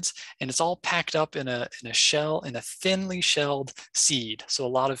birds, and it's all packed up in a shell, in a thinly shelled seed. So a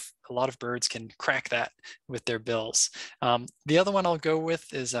lot of birds can crack that with their bills. The other one I'll go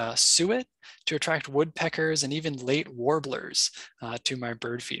with is suet to attract woodpeckers and even late warblers to my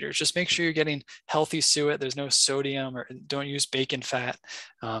bird feeders. Just make sure you're getting healthy suet. There's no sodium, or don't use bacon fat.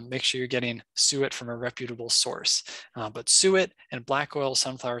 Make sure you're getting suet from a reputable source. But suet and black oil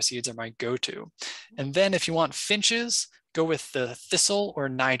sunflower seeds are my go-to. And then if you want finches, go with the thistle or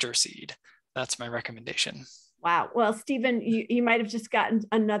Niger seed. That's my recommendation. Wow. Well, Stephen, you might have just gotten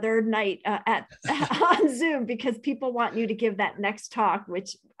another night on Zoom, because people want you to give that next talk,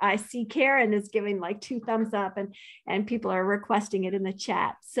 which I see Karen is giving like 2 thumbs up, and people are requesting it in the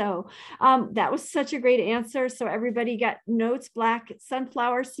chat. So that was such a great answer. So everybody got notes: black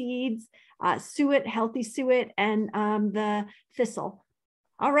sunflower seeds, suet, healthy suet, and the thistle.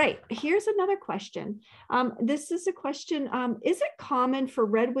 All right, here's another question. This is a question, is it common for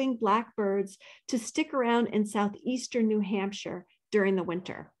red-winged blackbirds to stick around in southeastern New Hampshire during the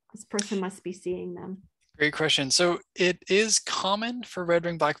winter? This person must be seeing them. Great question. So it is common for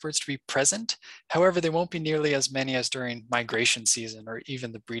red-winged blackbirds to be present. However, they won't be nearly as many as during migration season or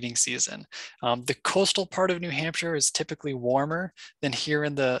even the breeding season. The coastal part of New Hampshire is typically warmer than here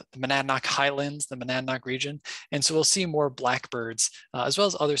in the Monadnock Highlands, the Monadnock region. And so we'll see more blackbirds as well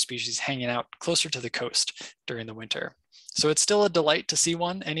as other species hanging out closer to the coast during the winter. So it's still a delight to see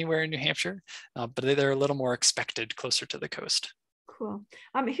one anywhere in New Hampshire, but they're a little more expected closer to the coast. Cool.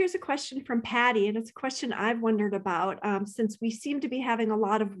 Here's a question from Patty, and it's a question I've wondered about since we seem to be having a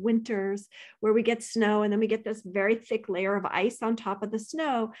lot of winters where we get snow and then we get this very thick layer of ice on top of the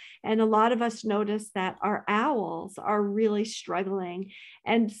snow. And a lot of us notice that our owls are really struggling.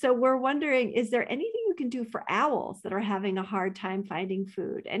 And so we're wondering, is there anything you can do for owls that are having a hard time finding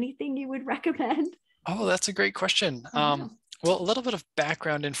food? Anything you would recommend? Oh, that's a great question. Well, a little bit of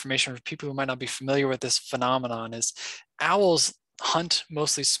background information for people who might not be familiar with this phenomenon is owls hunt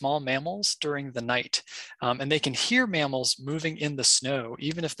mostly small mammals during the night, and they can hear mammals moving in the snow,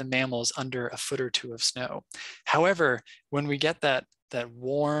 even if the mammal is under a foot or two of snow. However, when we get that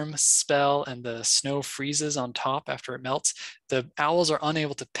warm spell and the snow freezes on top after it melts, the owls are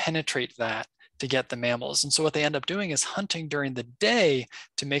unable to penetrate that to get the mammals. And so what they end up doing is hunting during the day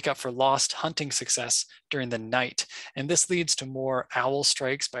to make up for lost hunting success during the night. And this leads to more owl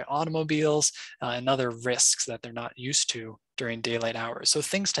strikes by automobiles and other risks that they're not used to during daylight hours. So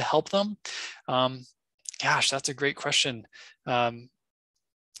things to help them. Gosh, that's a great question.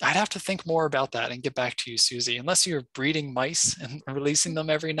 I'd have to think more about that and get back to you, Susie. Unless you're breeding mice and releasing them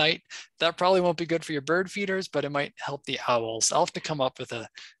every night, that probably won't be good for your bird feeders, but it might help the owls. I'll have to come up with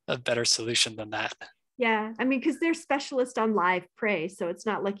a better solution than that. Yeah, I mean, because they're specialists on live prey, so it's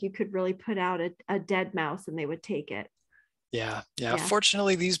not like you could really put out a dead mouse and they would take it. Yeah.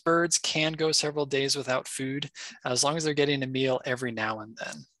 Fortunately, these birds can go several days without food as long as they're getting a meal every now and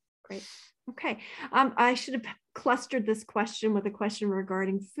then. Great. Okay. I should have clustered this question with a question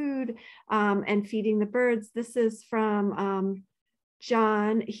regarding food and feeding the birds. This is from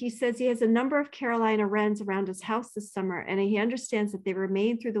John. He says he has a number of Carolina wrens around his house this summer, and he understands that they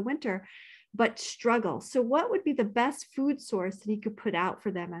remain through the winter, but struggle. So what would be the best food source that he could put out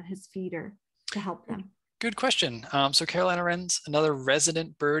for them at his feeder to help them? Good question. So Carolina wrens, another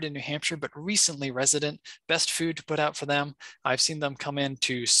resident bird in New Hampshire, but recently resident. Best food to put out for them. I've seen them come in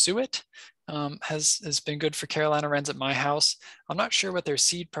to suet. Has been good for Carolina wrens at my house. I'm not sure what their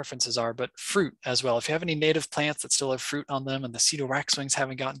seed preferences are, but fruit as well. If you have any native plants that still have fruit on them and the cedar waxwings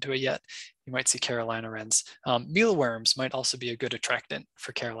haven't gotten to it yet, you might see Carolina wrens. Mealworms might also be a good attractant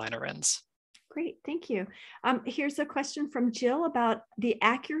for Carolina wrens. Great, thank you. Here's a question from Jill about the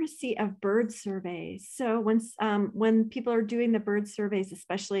accuracy of bird surveys. So when people are doing the bird surveys,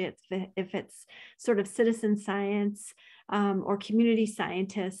 especially if it's sort of citizen science or community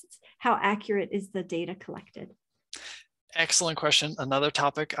scientists, how accurate is the data collected? Excellent question. Another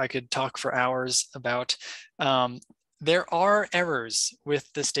topic I could talk for hours about. There are errors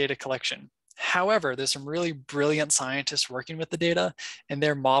with this data collection. However, there's some really brilliant scientists working with the data, and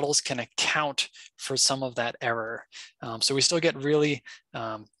their models can account for some of that error. So we still get really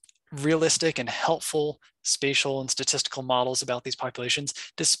realistic and helpful spatial and statistical models about these populations,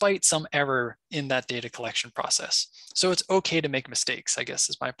 despite some error in that data collection process. So it's okay to make mistakes, I guess,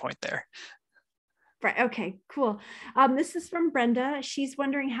 is my point there. Right. Okay, cool. This is from Brenda. She's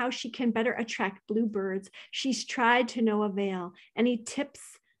wondering how she can better attract bluebirds. She's tried to no avail. Any tips?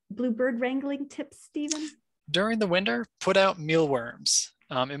 Bluebird wrangling tips, Steven? During the winter, put out mealworms.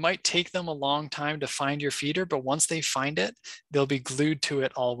 It might take them a long time to find your feeder, but once they find it, they'll be glued to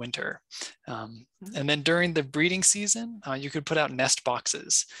it all winter. And then during the breeding season, you could put out nest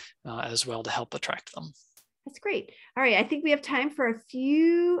boxes as well to help attract them. That's great. All right, I think we have time for a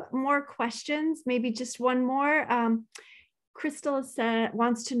few more questions, maybe just one more. Crystal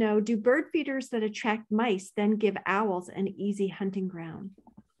wants to know, do bird feeders that attract mice then give owls an easy hunting ground?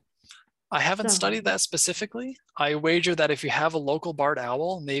 I haven't studied that specifically. I wager that if you have a local barred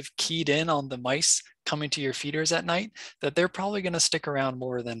owl and they've keyed in on the mice coming to your feeders at night, that they're probably going to stick around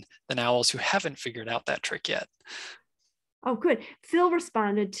more than owls who haven't figured out that trick yet. Oh, good. Phil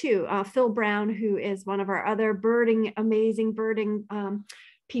responded too. Phil Brown, who is one of our other amazing birding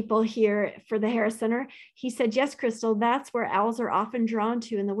people here for the Harris Center. He said, yes, Crystal, that's where owls are often drawn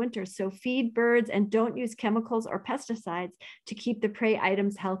to in the winter. So feed birds and don't use chemicals or pesticides to keep the prey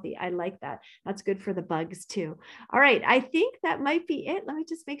items healthy. I like that. That's good for the bugs too. All right, I think that might be it. Let me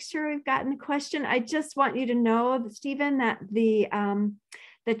just make sure we've gotten a question. I just want you to know, Stephen, that the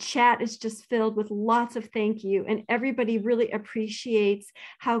chat is just filled with lots of thank you, and everybody really appreciates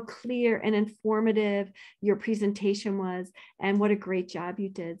how clear and informative your presentation was and what a great job you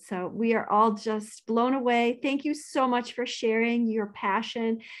did. So we are all just blown away. Thank you so much for sharing your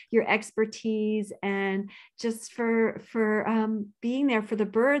passion, your expertise, and just for being there for the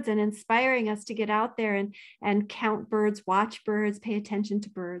birds and inspiring us to get out there and count birds, watch birds, pay attention to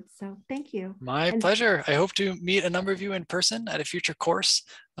birds. So thank you. My pleasure. I hope to meet a number of you in person at a future course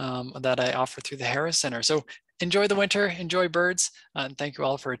that I offer through the Harris Center. So enjoy the winter, enjoy birds, and thank you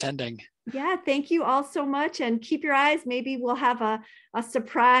all for attending. Yeah, thank you all so much. And keep your eyes. Maybe we'll have a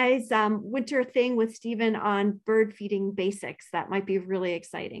surprise winter thing with Steven on bird feeding basics. That might be really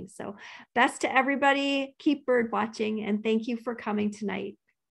exciting. So best to everybody. Keep bird watching. And thank you for coming tonight.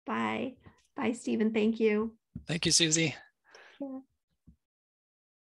 Bye. Bye, Steven. Thank you. Thank you, Susie. Yeah.